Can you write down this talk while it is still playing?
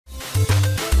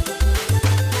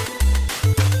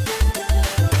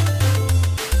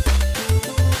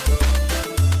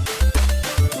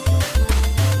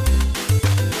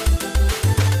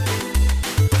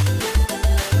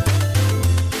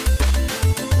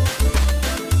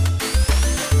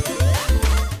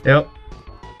Yep.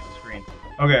 Screen.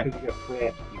 Okay. Because you got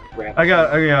fraps, you fraps.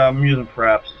 I'm using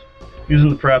fraps. Using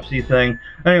the frapsy thing.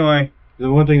 Anyway.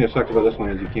 The one thing that sucks about this one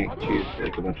is you can't choose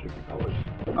like a bunch of different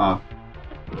colors.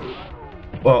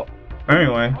 Well,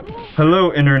 anyway.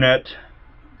 Hello, Internet.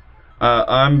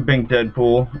 I'm Bink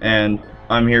Deadpool, and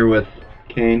I'm here with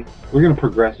Kane. We're gonna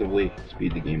progressively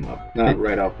speed the game up. Not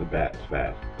right off the bat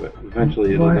fast, but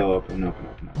eventually it'll go up and up and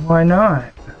up and up. Why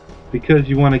not? Because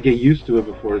you want to get used to it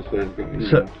before it starts going,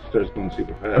 starts going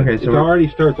super fast. Okay, so it already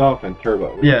starts off in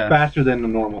turbo, which is faster than the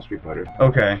normal Street Fighter.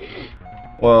 Okay.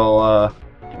 Well,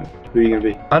 who are you gonna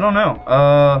be? I don't know.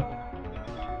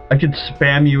 I could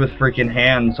spam you with freaking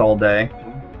hands all day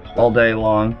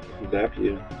long. Zap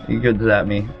you. You could zap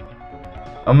me.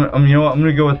 You know what? I'm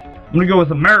gonna go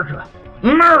with America.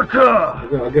 America.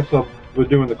 I guess we're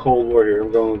doing the Cold War here.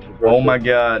 I'm going to Russia. Oh my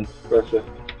God. Russia.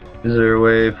 Is there a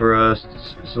way for us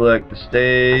to select the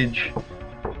stage?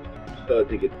 I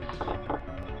think it's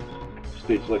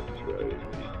stage select is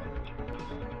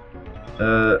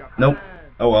right. Nope.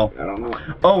 Oh well. I don't know.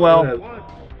 Oh well.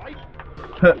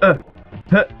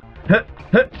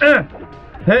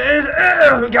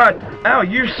 Oh God. Ow,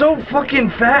 you're so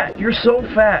fucking fat. You're so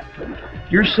fat.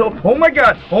 You're so... Oh my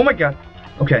God. Oh my God.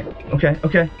 Okay.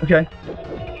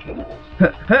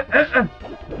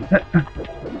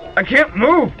 I can't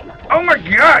move. Oh my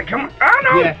God. Come on. Oh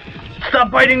no. Yeah.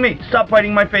 Stop biting me. Stop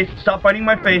biting my face. Stop biting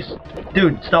my face.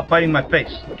 Dude, stop biting my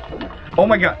face. Oh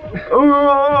my God.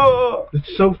 Oh.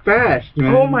 It's so fast,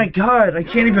 man. Oh my God. I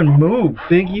can't even move. I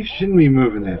think you shouldn't be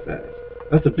moving that fast.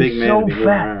 That's a big man to be moving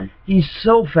around. He's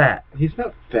so fat. He's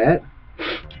not fat.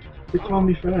 You're calling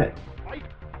me fat.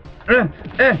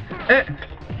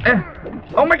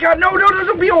 Oh my God, no,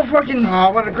 don't be all fucking... Oh, I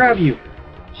want to grab you.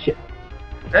 Shit.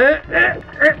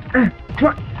 Come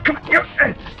on.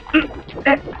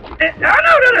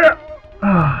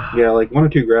 No. Yeah, like 1 or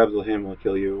 2 grabs of him will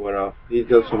kill you. What off? He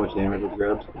does so much damage with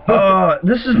grabs.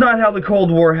 This is not how the Cold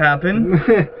War happened.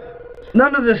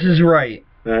 None of this is right.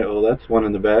 Alright, well that's one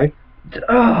in the bag.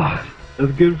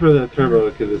 That's good for the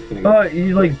turbo because it's gonna get...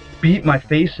 you like beat my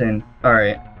face in.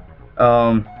 Alright.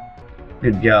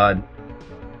 Good God.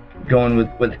 Going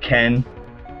with Ken.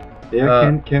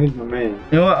 Yeah, Ken is my man.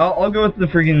 You know what? I'll go with the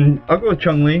freaking... I'll go with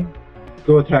Chun-Li.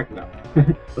 Go attack now.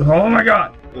 Oh my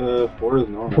God! 4 is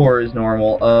normal. 4 is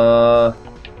normal.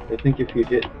 I think if you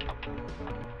hit...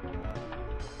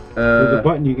 there's a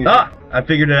button you can... I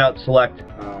figured it out. Select.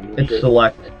 It's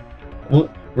select.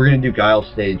 We're gonna do Guile's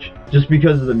stage. Just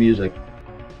because of the music.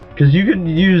 Because you can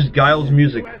use Guile's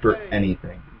music for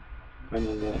anything. I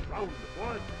know that.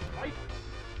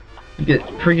 You could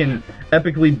freaking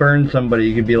epically burn somebody.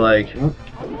 You could be like...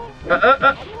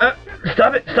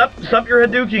 Stop it! Stop your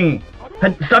Hadouken!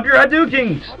 Stop your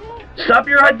Hadoukens! Stop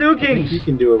your Hadoukens! You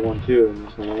can do it 1 too. In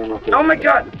this one. I don't know if oh my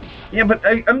God! Yeah, but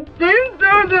I'm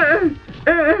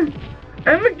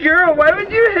a girl. Why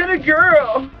would you hit a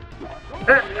girl?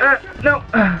 No.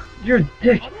 You're a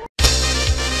dick.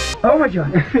 Oh my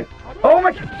God. Oh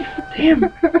my God.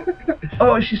 Damn.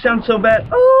 Oh, she sounds so bad.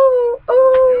 Oh.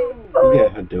 You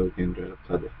get Hadouken right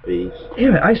upside the face.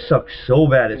 Damn it! I suck so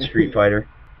bad at Street Fighter.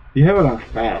 You have it on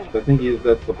fast. I think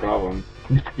that's the problem.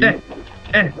 You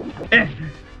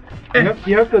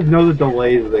have to know the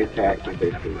delays of the attacks that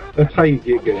they do. That's how you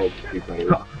get good at Street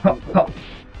Fighter.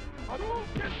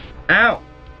 Ow!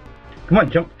 Come on,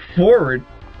 jump forward.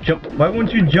 Jump. Why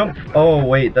wouldn't you jump? Oh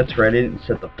wait, that's right. I didn't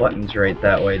set the buttons right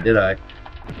that way, did I?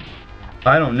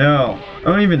 I don't know. I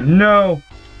don't even know.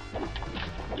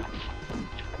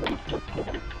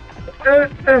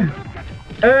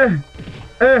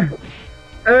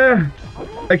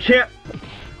 I can't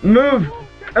move.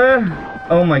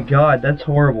 Oh my God, that's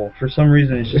horrible. For some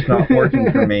reason, it's just not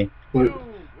working for me. What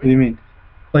do you mean?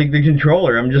 Like the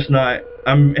controller, I'm just not.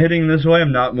 I'm hitting this way.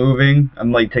 I'm not moving.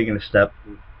 I'm like taking a step.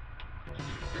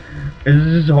 This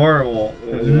is horrible.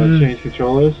 You want to change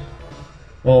controllers?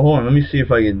 Well, hold on. Let me see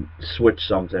if I can switch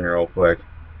something real quick.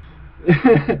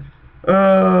 That's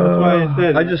why I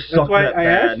said. I just suck that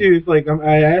bad. Asked you. It's like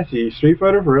I asked you, Street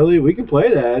Fighter for really? We can play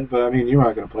that, but I mean, you're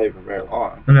not gonna play it for very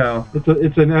long. No. It's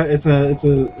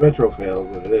a retro fail,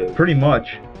 is what it is. Pretty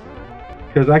much.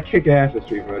 Because I kick ass at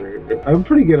Street Fighter. I'm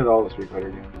pretty good at all the Street Fighter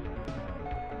games.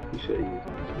 You should use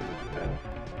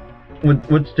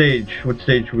What stage? What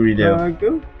stage would we do?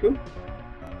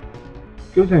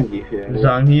 Go Zangief, yeah.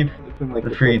 Zangief? It's in like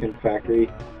the freaking factory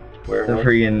warehouse. The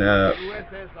freaking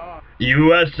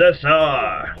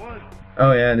USSR.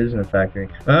 Oh yeah, it is in a factory.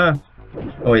 Oh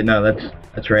wait, no,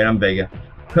 that's right. I'm Vega.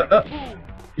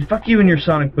 Fuck you and your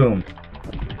Sonic Boom.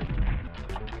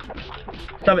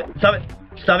 Stop it! Stop it!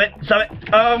 Stop it! Stop it!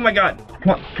 Oh my God!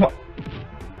 Come on! Come on!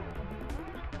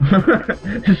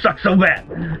 This sucks so bad.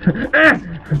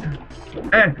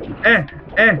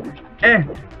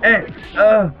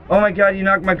 Oh my god, you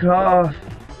knocked my claw off.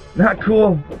 Not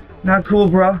cool. Not cool,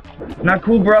 bro. Not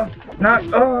cool, bro. Not,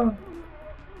 oh.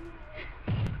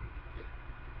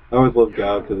 I always love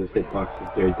God because his hitbox is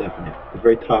very definite. The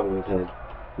very top of his head.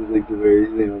 He's like the very,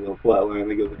 little flat line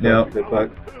that goes across his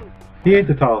hitbox. He ain't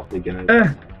the tallest big guy.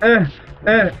 I'll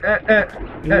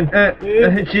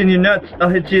hit you in your nuts. I'll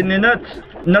hit you in your nuts.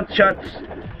 Nut shots.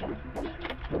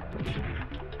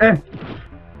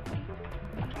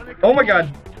 Oh my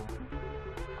god.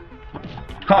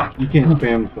 Ha! You can't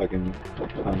spam fucking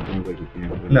things like you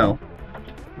can. No.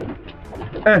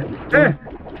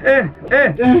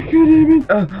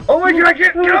 Oh my god,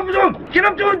 get up to him! Get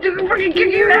up to him! Just fucking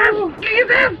kick his ass! Kick his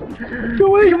ass! Go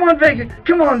away! Come on, Vega!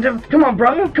 Come on, come on,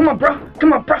 bro! Come on, bro!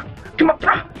 Come on, bro! Come on,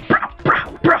 bro!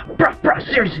 Bro!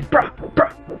 Seriously, bro!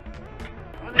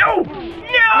 No!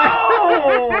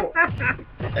 No!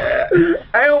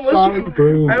 I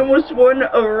almost won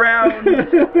a round.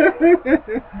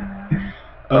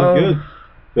 Oh,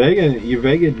 good. You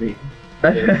vegged me.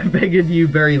 Vegged you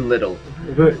very little.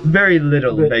 Very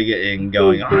little vegging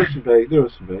going on. There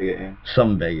was some vegging.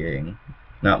 Some vegging.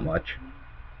 Not much.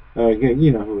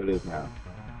 You know who it is now.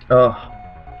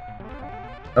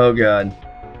 Oh god.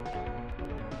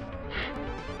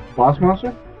 Boss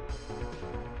monster?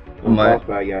 Boss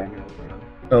bad guy.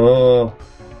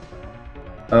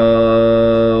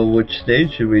 Which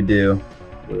stage should we do?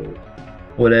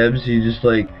 Whatevs, you just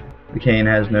like, the cane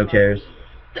has no cares.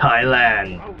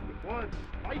 Thailand!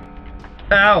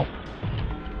 Ow!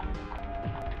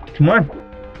 Come on!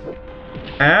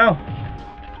 Ow!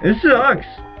 This sucks!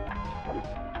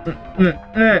 You're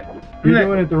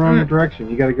going it the wrong direction.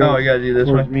 You gotta go. Oh, I gotta do this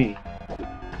towards one. Me.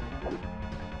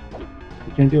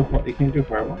 You can't do a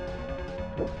fireball?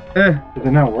 Does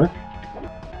it not work?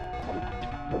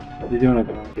 You're doing it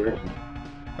the wrong direction.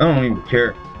 I don't even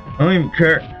care. I don't even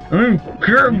care. You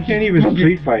can't even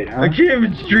street fight, huh? I can't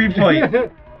even street fight.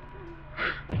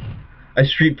 I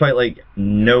street fight like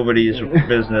nobody's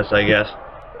business, I guess.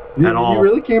 At all. You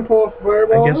really can't pull a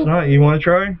fireball? I guess not. You want to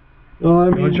try? Well,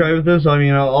 You want to try with this? I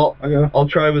mean, I'll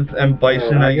try with M.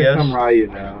 Bison, I guess. I'm Ryu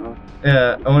now.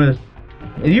 Yeah, I want to.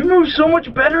 You move so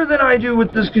much better than I do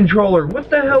with this controller. What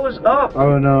the hell is up?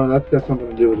 Oh no, that's got something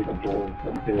to do with the controller.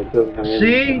 Okay, it doesn't have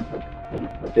See?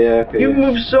 Yeah, okay. You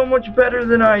move so much better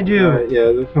than I do.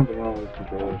 Yeah, there's something wrong with the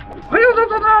controller. You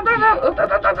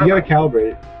gotta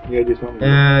calibrate it. You gotta do something.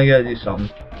 Yeah, I gotta do something.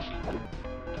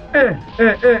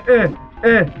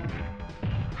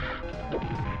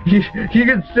 You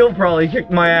can still probably kick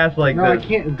my ass like this. this.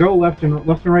 No, I can't go left and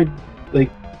right.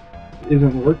 Like,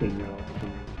 isn't working now.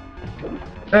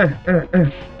 Yeah,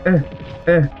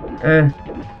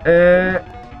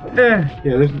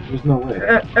 there's no way.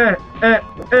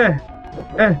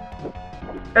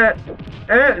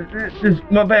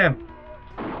 My bam.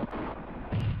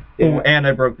 Yeah. Ooh, and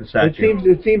I broke the statue.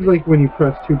 It seems like when you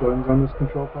press two buttons on this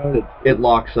control pad, it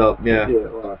locks up. Yeah. Yeah,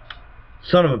 it locks.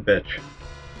 Son of a bitch.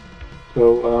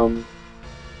 So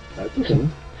that's the thing.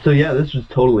 So yeah, this was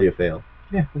totally a fail.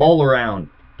 Yeah. All around,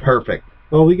 perfect.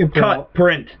 Well, we can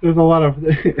print. There's a lot of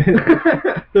there's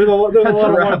a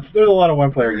lot of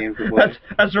one-player games to play.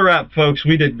 That's a wrap, folks.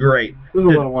 We did great. There's a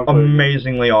lot of one-player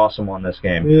amazingly games. Awesome on this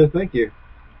game. Yeah, thank you.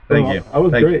 Thank you. I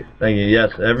was great. Thank you.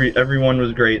 Yes, everyone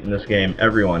was great in this game.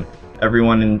 Everyone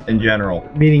in general.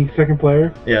 Meaning second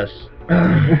player? Yes.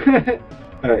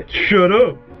 Alright. Shut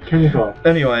up. Turn this off.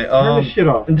 Anyway, turn this shit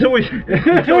off. Until we see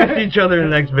each other in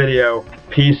the next video.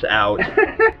 Peace out.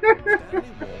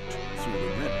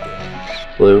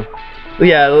 Blue.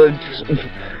 Yeah.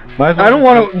 I don't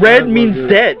want to. Red means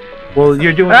dead. Well,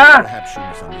 you're doing.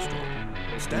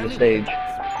 The stage.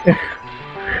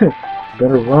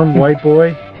 Better run, white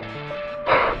boy.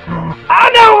 I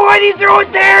know why you threw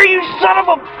it there, you son of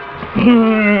a.